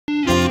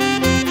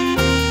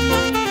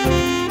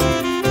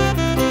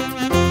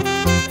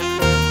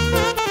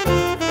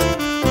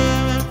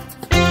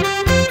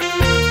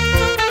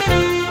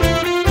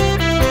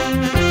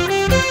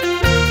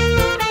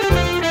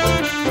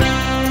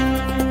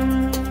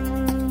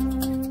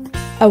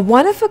A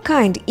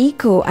one-of-a-kind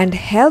eco and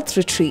health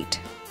retreat,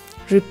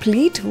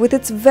 replete with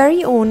its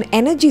very own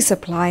energy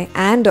supply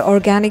and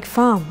organic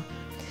farm.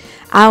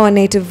 Our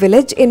native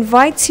village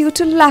invites you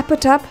to lap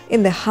it up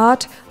in the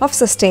heart of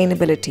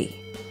sustainability.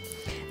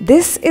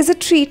 This is a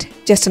treat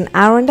just an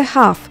hour and a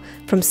half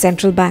from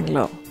central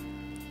Bangalore.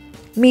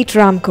 Meet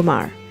Ram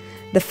Kumar,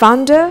 the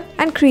founder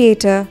and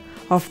creator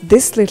of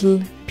this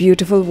little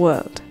beautiful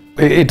world.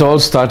 It all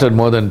started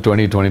more than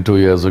 22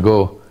 years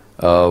ago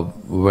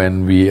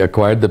when we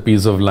acquired the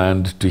piece of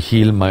land to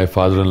heal my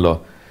father-in-law.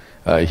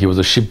 He was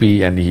a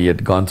shippy and he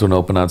had gone through an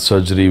open heart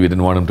surgery. We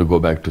didn't want him to go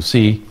back to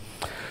sea.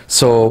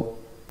 So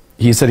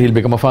he said he'll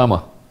become a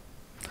farmer.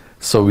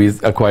 So we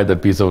acquired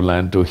that piece of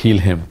land to heal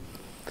him.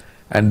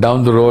 And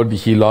down the road,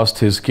 he lost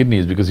his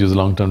kidneys because he was a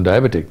long-term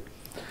diabetic.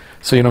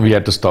 So, we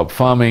had to stop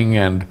farming,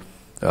 and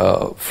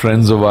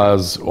friends of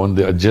ours owned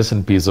the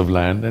adjacent piece of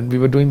land, and we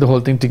were doing the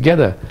whole thing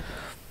together.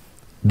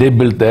 They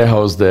built their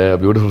house there, a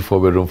beautiful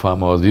 4-bedroom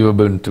farmhouse. We were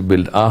going to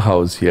build our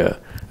house here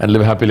and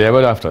live happily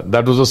ever after.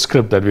 That was a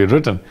script that we had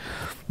written.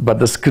 But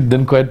the script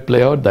didn't quite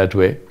play out that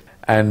way.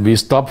 And we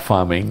stopped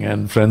farming,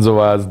 and friends of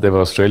ours, they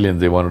were Australians,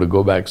 they wanted to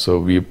go back, so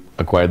we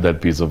acquired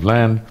that piece of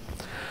land.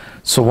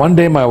 So one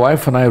day my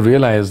wife and I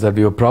realized that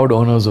we were proud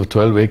owners of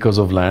 12 acres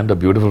of land, a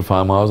beautiful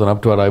farmhouse, and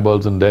up to our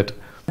eyeballs in debt.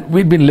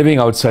 We'd been living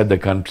outside the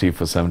country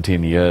for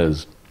 17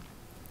 years.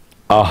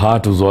 Our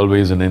heart was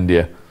always in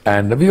India.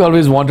 And we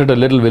always wanted a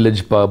little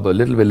village pub, a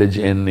little village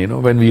inn,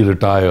 when we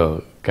retire,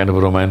 kind of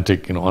a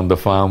romantic, on the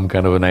farm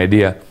kind of an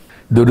idea.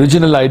 The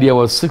original idea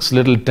was 6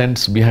 little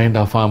tents behind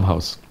our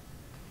farmhouse.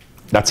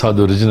 That's how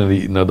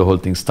originally, the whole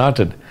thing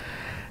started.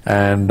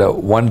 And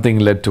one thing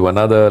led to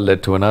another,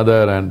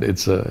 and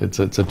it's a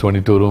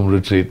 22-room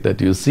retreat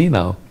that you see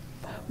now.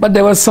 But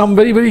there were some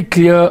very, very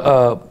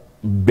clear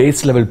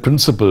base level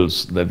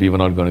principles that we were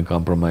not going to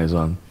compromise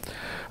on.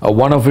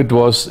 One of it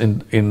was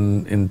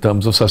in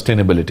terms of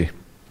sustainability.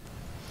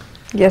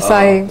 Yes,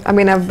 I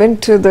mean, I've been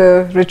to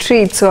the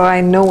retreat, so I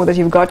know that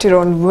you've got your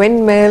own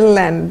windmill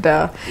and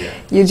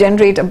you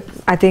generate,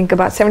 I think,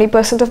 about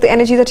 70% of the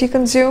energy that you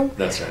consume.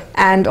 That's right.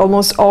 And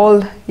almost all,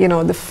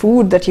 the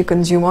food that you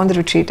consume on the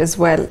retreat as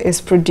well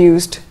is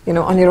produced,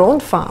 on your own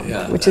farm,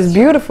 which is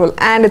beautiful,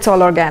 and it's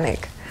all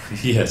organic.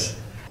 Yes.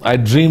 I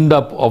dreamed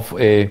up of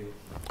a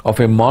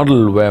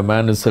model where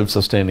man is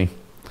self-sustaining,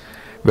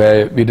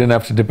 where we didn't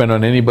have to depend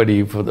on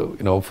anybody for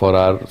for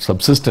our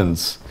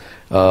subsistence.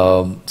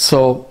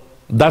 So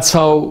that's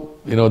how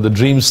the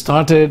dream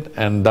started,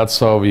 and that's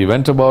how we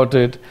went about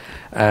it.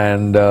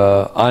 And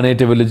our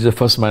native village is the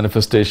first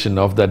manifestation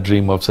of that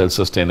dream of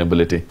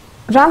self-sustainability.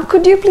 Ram,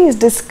 could you please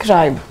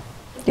describe,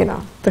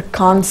 the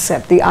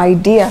concept, the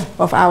idea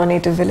of our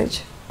native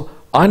village?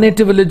 Our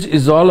native village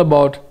is all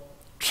about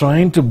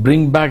trying to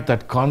bring back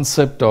that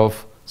concept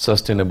of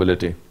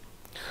sustainability.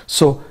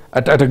 So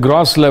at a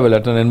gross level,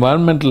 at an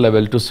environmental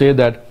level, to say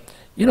that,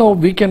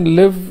 we can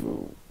live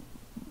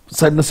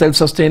in a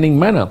self-sustaining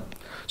manner.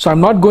 So I'm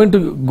not going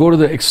to go to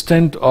the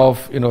extent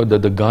of, the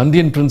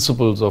Gandhian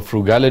principles of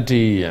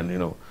frugality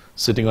and,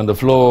 sitting on the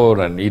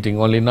floor and eating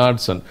only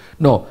nuts. And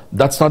no,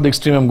 that's not the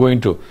extreme I'm going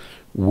to.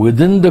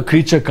 Within the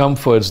creature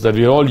comforts that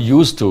we're all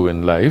used to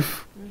in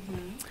life,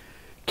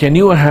 can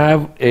you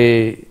have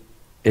a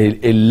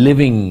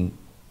living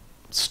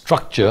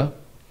structure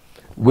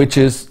which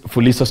is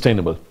fully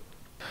sustainable?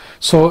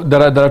 So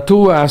there are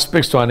 2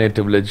 aspects to our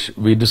native village.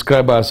 We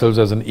describe ourselves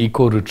as an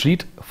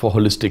eco-retreat for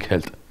holistic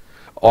health.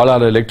 All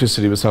our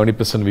electricity, with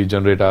 70% we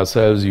generate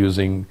ourselves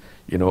using,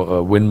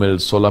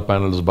 windmills, solar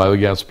panels,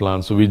 biogas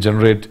plants. So we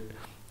generate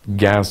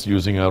gas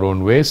using our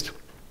own waste.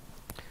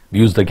 We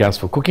use the gas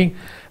for cooking.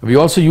 We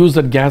also use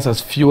that gas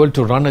as fuel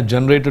to run a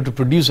generator to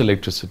produce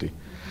electricity.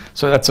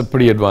 So that's a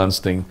pretty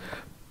advanced thing.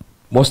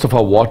 Most of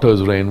our water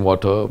is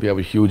rainwater. We have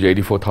a huge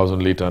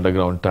 84,000 litre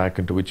underground tank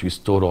into which we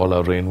store all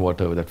our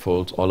rainwater that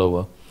falls all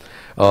over.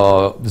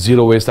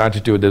 Zero waste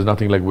attitude, there's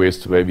nothing like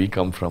waste where we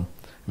come from.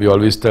 We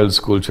always tell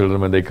school children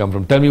when they come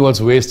from, tell me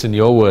what's waste in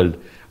your world,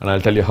 and I'll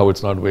tell you how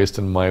it's not waste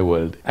in my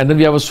world. And then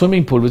we have a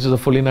swimming pool, which is a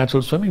fully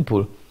natural swimming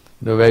pool,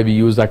 where we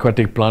use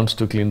aquatic plants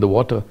to clean the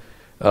water,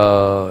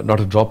 not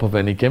a drop of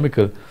any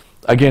chemical.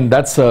 Again,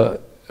 that's a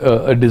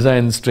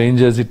design,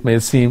 strange as it may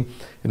seem.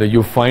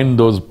 You find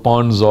those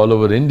ponds all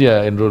over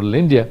India, in rural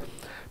India,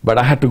 but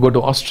I had to go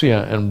to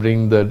Austria and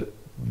bring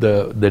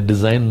the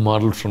design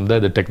model from there,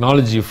 the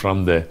technology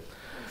from there.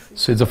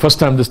 So it's the first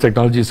time this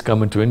technology has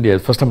come into India.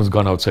 It's the first time it's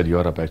gone outside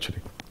Europe, actually.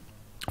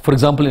 For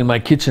example, in my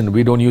kitchen,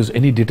 we don't use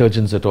any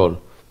detergents at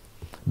all,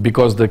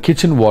 because the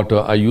kitchen water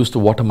I use to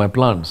water my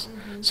plants.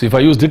 So if I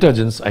use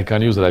detergents, I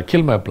can't use it. I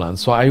kill my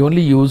plants. So I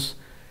only use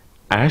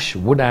ash,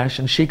 wood ash,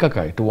 and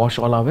shikakai to wash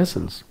all our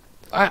vessels.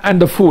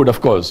 And the food, of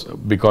course,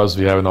 because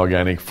we have an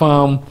organic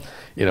farm,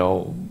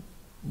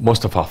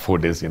 most of our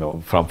food is,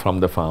 from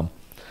the farm.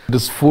 It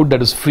is food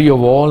that is free of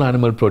all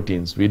animal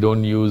proteins. We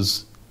don't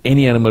use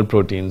any animal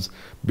proteins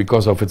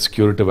because of its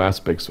curative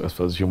aspects as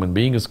far as human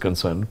being is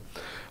concerned.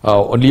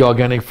 Only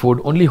organic food,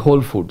 only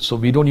whole food. So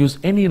we don't use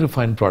any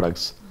refined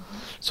products.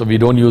 So we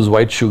don't use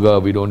white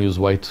sugar, we don't use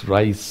white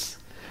rice.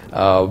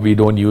 We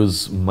don't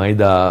use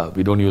maida,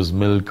 we don't use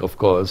milk, of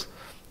course.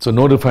 So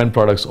no refined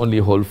products, only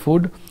whole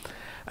food.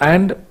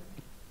 And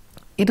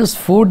it is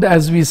food,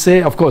 as we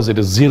say, of course, it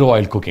is zero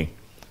oil cooking.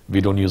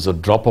 We don't use a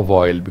drop of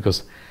oil,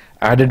 because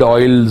added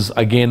oils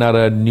again are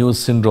a new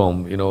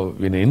syndrome. You know,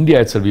 in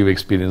India itself, we've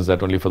experienced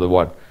that only for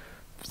the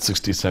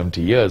 60,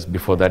 70 years.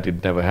 Before that,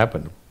 it never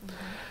happened.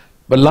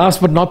 But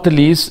last but not the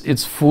least,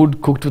 it's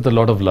food cooked with a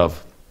lot of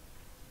love.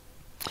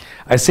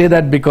 I say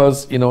that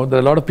because, you know, there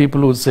are a lot of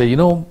people who say, you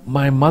know,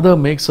 my mother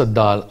makes a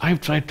dal. I've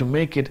tried to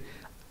make it.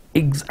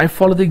 I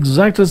follow the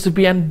exact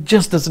recipe and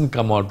just doesn't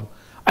come out.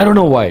 I don't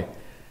know why.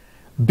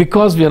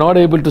 Because we are not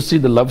able to see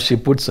the love she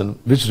puts in,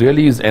 which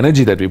really is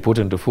energy that we put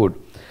into food.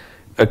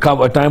 A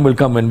time will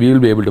come when we will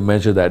be able to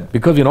measure that.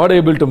 Because we're not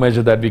able to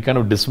measure that, we kind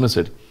of dismiss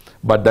it.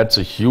 But that's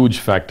a huge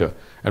factor,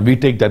 and we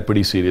take that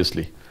pretty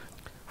seriously.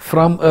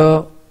 From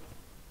a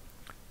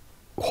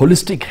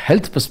holistic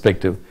health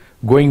perspective,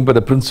 going by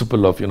the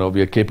principle of, you know,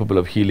 we are capable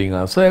of healing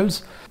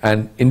ourselves,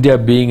 and India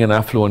being an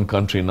affluent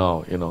country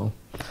now, you know,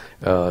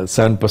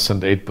 7%,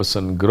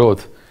 8%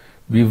 growth,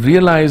 we've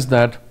realized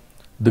that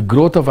the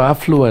growth of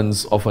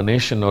affluence of a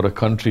nation or a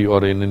country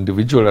or an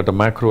individual at a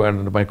macro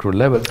and a micro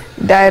level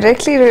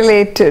directly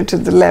related to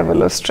the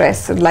level of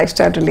stress and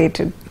lifestyle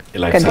related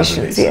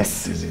conditions.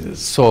 Yes. Diseases.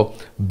 So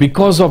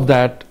because of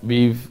that,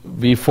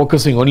 we're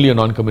focusing only on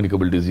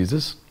non-communicable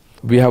diseases.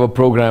 We have a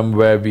program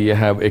where we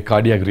have a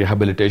cardiac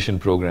rehabilitation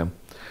program.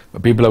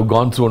 People have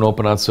gone through an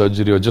open heart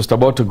surgery or just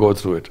about to go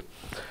through it.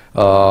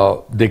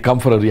 They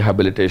come for a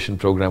rehabilitation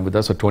program with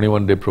us, a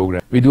 21-day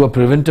program. We do a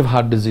preventive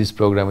heart disease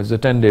program. It's a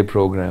 10-day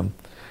program.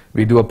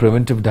 We do a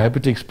preventive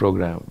diabetics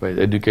program,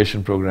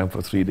 education program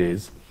for 3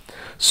 days.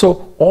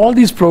 So all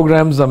these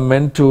programs are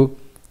meant to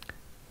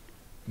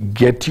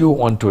get you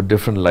onto a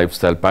different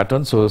lifestyle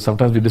pattern. So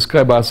sometimes we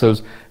describe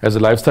ourselves as a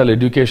lifestyle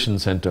education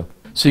center.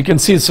 So you can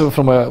see, so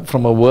from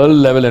a world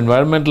level,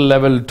 environmental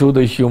level to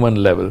the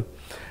human level,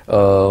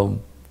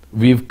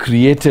 we've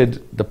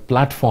created the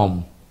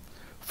platform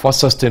for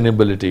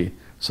sustainability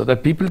so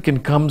that people can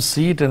come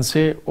see it and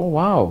say, oh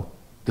wow,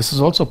 this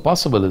is also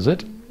possible, is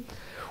it?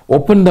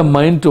 Open the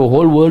mind to a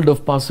whole world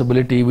of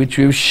possibility which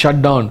we've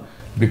shut down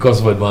because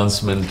of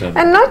advancement.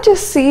 And not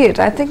just see it,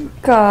 I think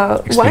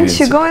once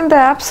you go in there,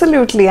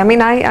 absolutely. I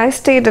mean, I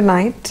stayed a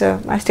night,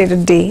 I stayed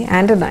a day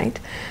and a night.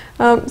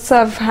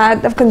 So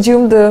I've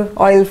consumed the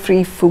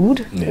oil-free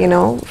food, you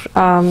know,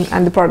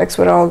 and the products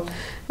were all,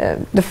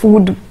 the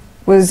food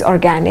was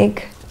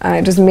organic.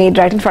 It was made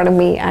right in front of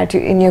me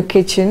in your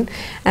kitchen,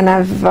 and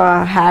I've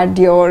had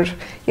your,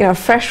 you know,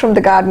 fresh from the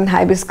garden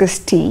hibiscus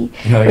tea,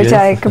 which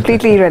I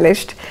completely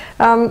relished.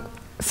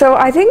 So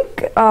I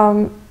think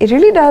it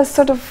really does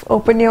sort of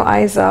open your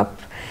eyes up.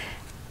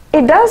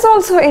 It does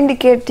also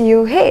indicate to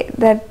you, hey,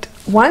 that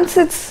once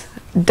it's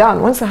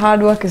done, once the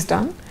hard work is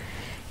done,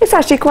 it's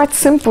actually quite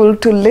simple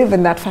to live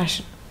in that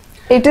fashion.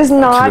 It is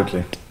not,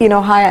 you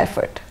know, high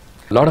effort.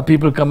 A lot of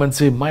people come and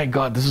say, my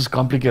God, this is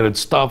complicated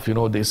stuff. You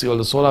know, they see all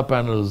the solar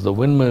panels, the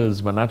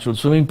windmills, my natural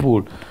swimming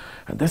pool.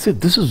 And they say,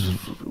 this is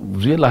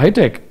real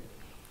high-tech.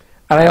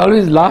 And I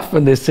always laugh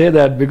when they say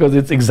that, because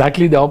it's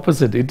exactly the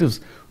opposite. It is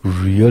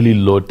really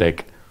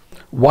low-tech.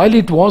 While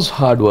it was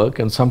hard work,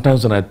 and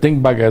sometimes when I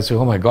think back, I say,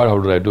 oh my God, how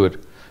did I do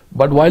it?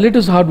 But while it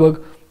is hard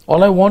work,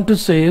 all I want to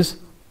say is,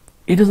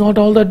 it is not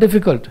all that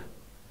difficult.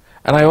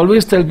 And I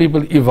always tell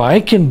people, if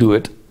I can do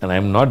it, and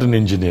I'm not an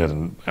engineer,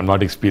 and I'm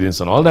not experienced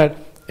in all that,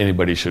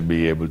 anybody should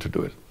be able to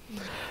do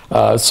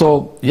it.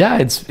 So yeah,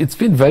 it's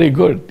been very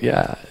good.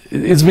 Yeah,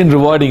 it's been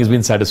rewarding. It's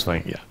been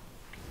satisfying. Yeah.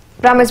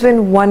 Ram, it's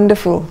been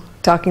wonderful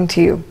talking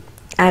to you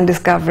and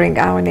discovering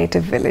our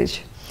native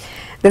village.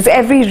 There's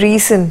every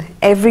reason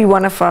every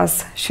one of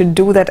us should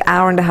do that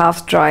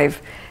hour-and-a-half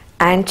drive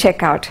and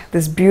check out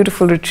this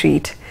beautiful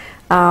retreat.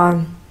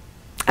 I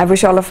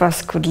wish all of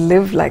us could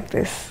live like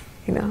this.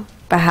 You know,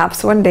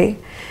 perhaps one day,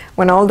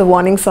 when all the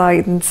warning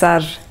signs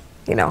are,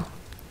 you know,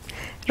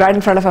 right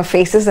in front of our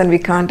faces and we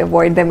can't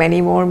avoid them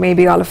anymore,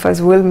 maybe all of us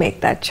will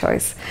make that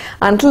choice.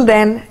 Until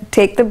then,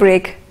 take the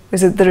break,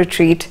 visit the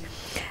retreat,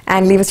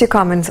 and leave us your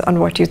comments on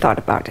what you thought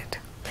about it.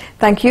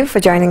 Thank you for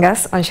joining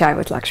us on Chai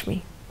with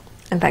Lakshmi.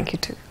 And thank you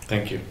too.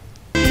 Thank you.